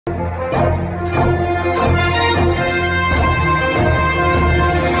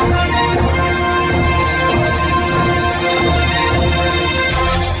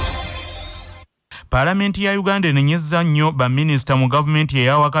Palamenti ya Uganda enenyezza nnyo baminisita mu gavumenti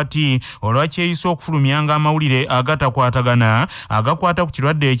eya wakati olwakyeyisa okufulumyanga amawulire agatakwatagana agakwata ku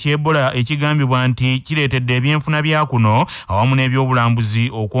kirwadde eky'Ebola ekigambibwa nti kireetedde ebyenfuna bya kuno awamu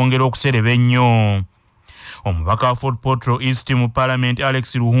n'ebyobulambuzi okwongera okusereba ennyo. Omubaka wa Fort Portal East mu Parliament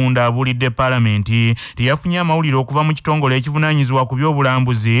Alex Ruhunda abulidde Parliament teyafunye amawulire okuva mu kitongole ekivunaanyizibwa ku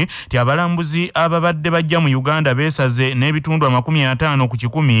byobulambuzi ti abalambuzi ababadde bajja mu Uganda beesaze n'ebitundu 50 ku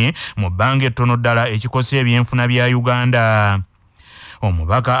 100 mu bbanga ettono ddala ekikosa ebyenfuna bya Uganda.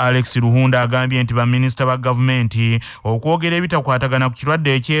 Omubaka Alex Ruhunda agambye nti baminisita ba gavumenti okwogera ebitakwatagana ku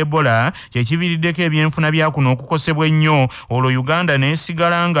kirwadde eky'Ebola kyekiviiriddeko ebyenfuna bya kuno okukosebwa ennyo olwo Uganda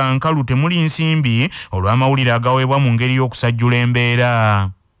n'esigala nga nkalu temuli nsimbi olw'amawulire agaweebwa mu ngeri y'okusajjula embeera.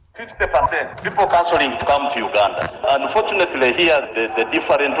 50% people cancelling to come to Uganda. Unfortunately, here the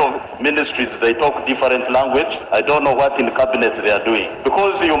different ministries, they talk different language. I don't know what in cabinet they are doing.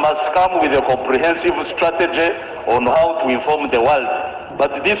 Because you must come with a comprehensive strategy on how to inform the world.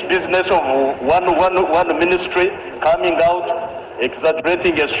 But this business of one ministry coming out,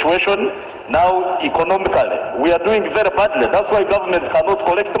 exaggerating a situation, now economically, we are doing very badly. That's why government cannot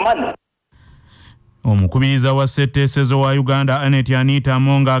collect money. Omukubiriza wa ssetteesezo wa Uganda Anet Anita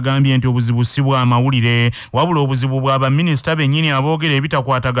Monga agambye nti obuzibu si bwa mawulire wabula obuzibu bwa baminisita bennyini aboogera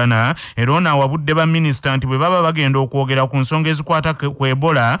ebitakwatagana era ono awabudde baminisita nti bwe baba bagenda okwogera ku nsonga ezikwata ku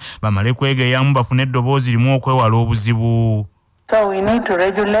Ebola bamale kwegeeyamu bafune eddoboozi limu okwewala obuzibu. So we need to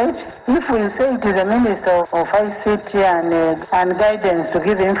regulate. If we say it is a minister of ICT and guidance to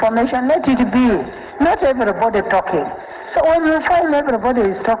give information, let it be. Not everybody talking. So when you find everybody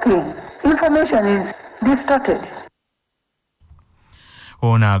is talking, information is distorted.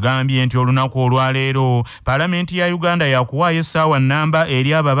 Ono agambye nti olunaku olwaleero Palamenti ya Uganda yakuwaayo essaawa nnamba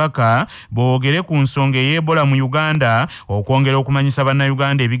eri ababaka boogere ku nsonga ey'Ebola mu Uganda okwongera okumanyisa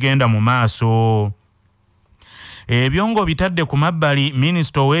bannayuganda ebigenda mu maaso. Ebyongo bitadde ku mabbali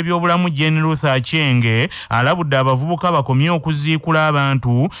minisita w'ebyobulamu General Achieng alabudde abavubuka bakomye okuziikula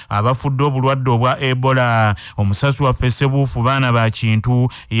abantu abafudde obulwadde obwa Ebola. Omusasi waffe Ssebuufu baana ba kintu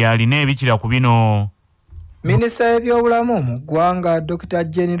yalina ebikira ku bino. Minisita w'ebyobulamu mu ggwanga Dr.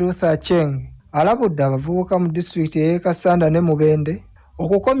 General Achieng alabudde abavubuka mu disitulikiti y'e Kasanda ne Mubende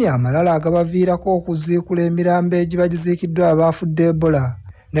okukomya amalala agabaviirako okuziikula emirambo egibagiziikiddwa abaafudde Ebola.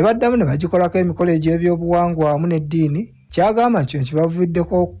 Ne baddamu ne bagikolako emikolo egy'ebyobuwangwa wamu n'eddiini kyagamba nti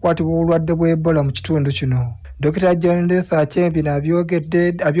kibavuddeko okukwatibwa obulwadde bwa Ebola mu kitundu kino. Dr. General Achieng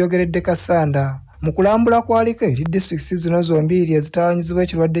abyogeredde Kasanda mu kulambula kwaliko eri disitulikiti zino zombiri ezitawaanyizibwa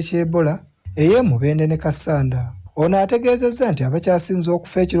ekirwadde ky'Ebola ey'e Mubende ne Kasanda. Ono ategeezezza nti abakyasinze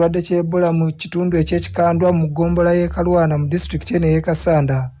okufa ekirwadde ky'Ebola mu kitundu eky'ekikandwa mu ggombola y'e Kalwana mu disitulikiti eno y'e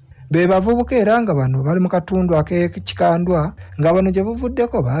Kasanda be bavubuka era nga bano bali mu katundu ak'ekikandwa nga bano gye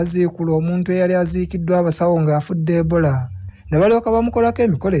buvuddeko baaziikula omuntu eyali aziikiddwa abasawo ng'afudde Ebola ne balyoka bamukolako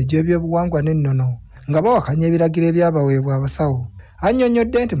emikolo egy'ebyobuwangwa n'ennono nga bawakanya ebiragiro ebyabaweebwa abasawo.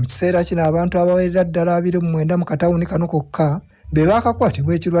 Annyonnyodde nti mu kiseera kino abantu abawerera ddala 29 mu katawuni kano kokka be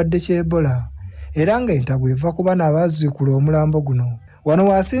baakakwatibwa ekirwadde ky'Ebola era nga entabwe eva ku bano abaaziikula omulambo guno. Wano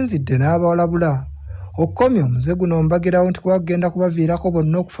waasinzidde n'abawalabula okukomya omuze guno mbagirawo nti kwagenda kubaviirako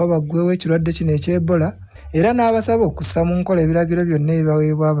bonna okufa baggweewo ekirwadde kino eky'Ebola era n'abasaba okussa mu nkola ebiragiro byonna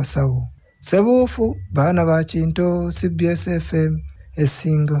ebibaweebwa abasawo. Ssebuufu baana ba kinto CBS FM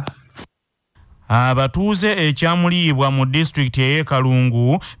Essingo. Abatuuze ekyamuliibwa mu disitulikiti ey'e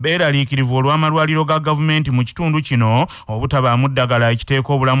Kalungu beeraliikirivu olw'amalwaliro ga gavumenti mu kitundu kino obutabaamu ddagala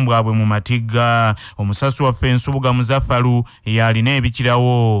ekiteeka obulamu bwabwe mu matigga. Omusasi waffe Ensubuga Muzaffalu yalina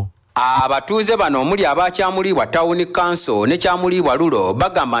ebikirawo. Abatuuze bano omuli abakyamulibwa Town Council ne kyamulibwa Lulo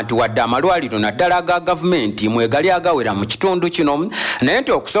bagamba nti wadde amalwaliro naddala aga gavumenti mwegali agawera mu kitundu kino naye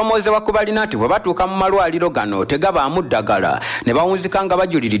nti okusomoozebwa ku balina nti bwe batuuka mu malwaliro gano tegabaamu ddagala ne bawunzika nga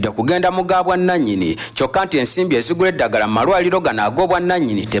bajuliridde kugenda mu ga bwannannyini kyokka nti ensimbi ezigula eddagala mu malwaliro gano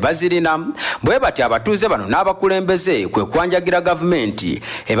ag'obwannannyini tebazirina. Bwe bati abatuuze bano n'abakulembeze kwe kwanjagira gavumenti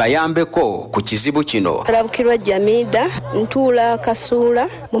ebayambeko ku kizibu kino. Alabukirwa Jamida Ntuula Kasuula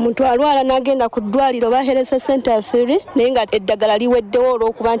muntu alwala n'agenda ku ddwaliro bahereza ssente 3 naye nga eddagala liweddewo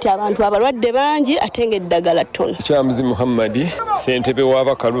olw'okuba nti abantu abalwadde bangi ate nga eddagala ttono. Kyamuzi Muhammadi ssentebe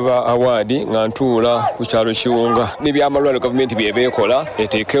w'abakaluba awaadi nga ntuula ku kyalo Kiwunga n'ebyamalwaliro gavumenti bye beekola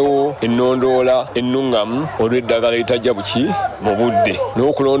eteekewo ennondoola ennuŋŋamu olw'eddagala litajja buki mu budde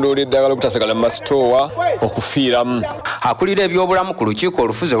n'okulondoola eddagala okutasagala mu masitoowa okufiiramu. Akulira ebyobulamu ku lukiiko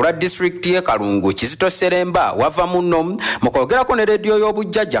olufuzi olwa disitulikiti y'e Kalungu Kizito Seremba wava muno mu kwogerako ne leediyo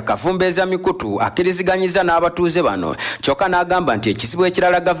y'obujjajja Kafumbeeza Mikutu akkiriziganyiza n'abatuuze bano kyokka n'agamba nti ekizibu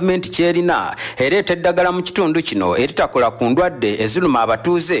ekirala gavumenti kyerina ereeta eddagala mu kitundu kino eritakola ku ndwadde eziruma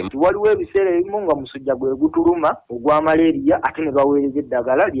abatuuze. Waliwo ebiseera ebimu nga musujja gwe gutuluma ogwa malaria ate ne baweereza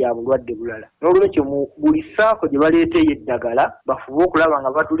eddagala lya bulwadde bulala. N'olwekyo mu buli ssaako gye baleeteyo eddagala bafube okulaba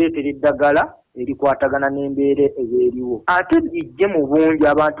nga batuleetera eddagala erikwatagana n'embeera ezeeriwo. Ate bijje mu bungi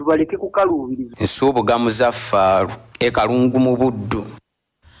abantu baleke kukaluubiriza. Nsuubuga Muzaffaaru Kalungu mu Buddu.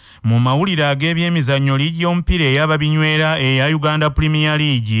 Mu mawulire ag'ebyemizannyo liigi y'omupiira ey'ababinywera eya Uganda Premier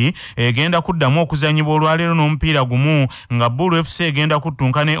League egenda kuddamu okuzannyibwa olwaleero n'omupiira gumu nga Bull FC egenda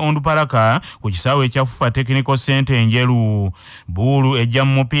kuttunka ne Onduparaka ku kisaawe ekya Fufa Technical Center Enjeru. Bull ejja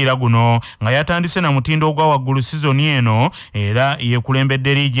mu mupiira guno nga yatandise na mutindo ogwa waggulu sizoni eno era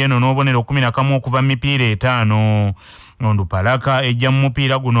yeekulembedde liigi eno n'obubonero 11 okuva mu mipiira 5. Onduparaka ejja mu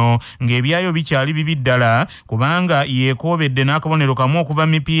mupiira guno ng'ebyayo bikyali bibi ddala kubanga yeekoobedde n'akabonero kamu okuva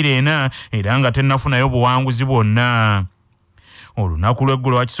mu mipiira 4 era nga tennafunayo buwanguzi bwonna. Olunaku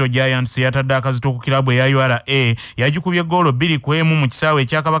lw'eggulo Wakiso Giants yatadde akazito ku kilabu eya URA yagikubye ggoolo 2-1 mu kisaawe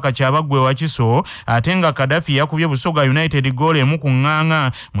ekya Kabaka Kyabaggwe Wakiso ate nga Kadafi yakubye Busoga United ggoolo 1 ku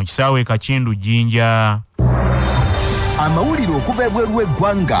ŋŋaŋa mu kisaawe Kakindu Jinja. Amawulire okuva ebweru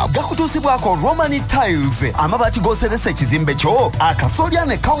w'eggwanga gakutuusibwako Roman Tiles, amabaati g'oseresa ekizimbe kyo akasolya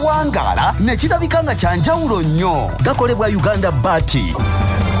ne kawangaala ne kirabika nga kya njawulo nnyo. Gakolebwa Uganda Bati.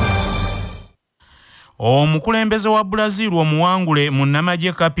 Omukulembeze wa Brazil omuwangule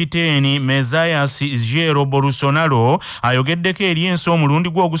munnamagye kapiteeni Mesias Jair Bolsonaro ayogeddeko eri ensi omulundi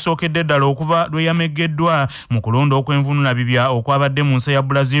gw'ogusookedde ddala okuva lwe yameggeddwa mu kulonda okwenvunula bibya okwabadde mu nsi ya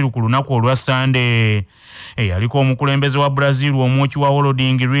Brazil ku lunaku olwa Sande. Eyaliko omukulembeze wa Brazil omwoki wa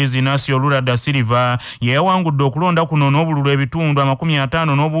Holding Luiz Inácio Lula da Silva yewangudde okulonda kuno n'obululu ebitundu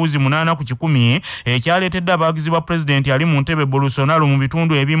 50 n'obuwuzi 8 ku 100 ekyaleetedde abawagizi ba pulezidenti ali mu ntebe Bolsonaro mu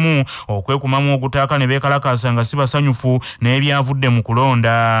bitundu ebimu okwekumamu ogutaaka ne beekalakaasa nga si basanyufu n'ebyavudde mu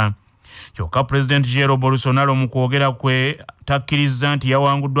kulonda. Kyokka President Jair Bolsonaro mu kwogera kwe takkiriza nti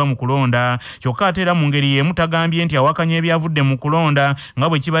yawanguddwa mu kulonda, kyokka ate era mu ngeri y'emu tagambye nti awakanya ebyavudde mu kulonda nga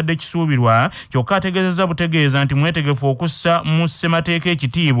bwe kibadde kisuubirwa, kyokka ategeezezza butegeeza nti mwetegefu okussa mu ssemateeka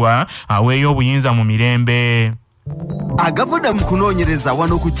ekitiibwa aweeyo obuyinza mu mirembe. Agavudde mu kunoonyereza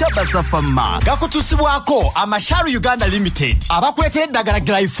wano ku Kyabasa Pharma gakutusibwako Amasharu Uganda Limited abakuleetera eddagala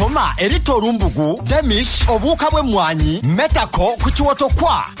Glyphoma erita olumbugu, Demish, obuwuka bw'emmwanyi, Metako ku kiwoto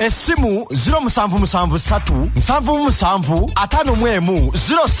kwa. Essimu 0773 77 51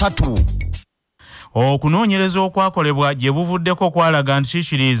 03. Okunoonyereza okwakolebwa gye buvuddeko kwalaga nti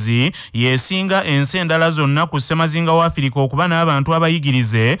Shishirizi yeesinga ensi endala zonna ku ssemazinga wa Afirika okuba n'abantu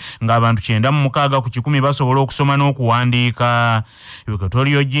abayigirize ng'abantu 96 ku 100 basobola okusoma n'okuwandiika.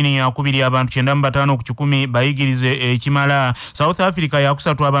 Equatorial Guinea yakubiri abantu 95 ku 100 bayigirize ekimala. South Africa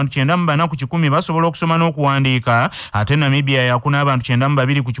yakusatu abantu 94 ku 100 basobola okusoma n'okuwandiika ate Namibia yakuna abantu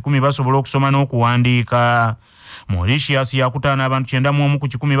 92 ku 100 basobola okusoma n'okuwandiika. Mauritius yakutaana abantu 91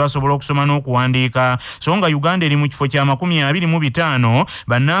 ku 100 basobola okusoma n'okuwandiika, so nga Uganda eri mu kifo kya 25,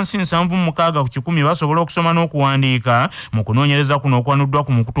 bannansi 76 ku 100 basobola okusoma n'okuwandiika mu kunoonyereza kuno okwanuddwa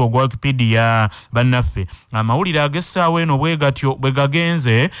ku mukutu ogwa Wikipedia. Bannaffe, amawulire ag'essaawa eno bwe gatyo bwe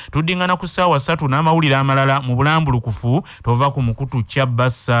gagenze, tuddingana ku ssaawa 3 n'amawulire amalala mu bulambulukufu tova ku mukutu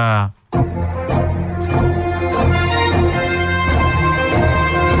Kyabasa.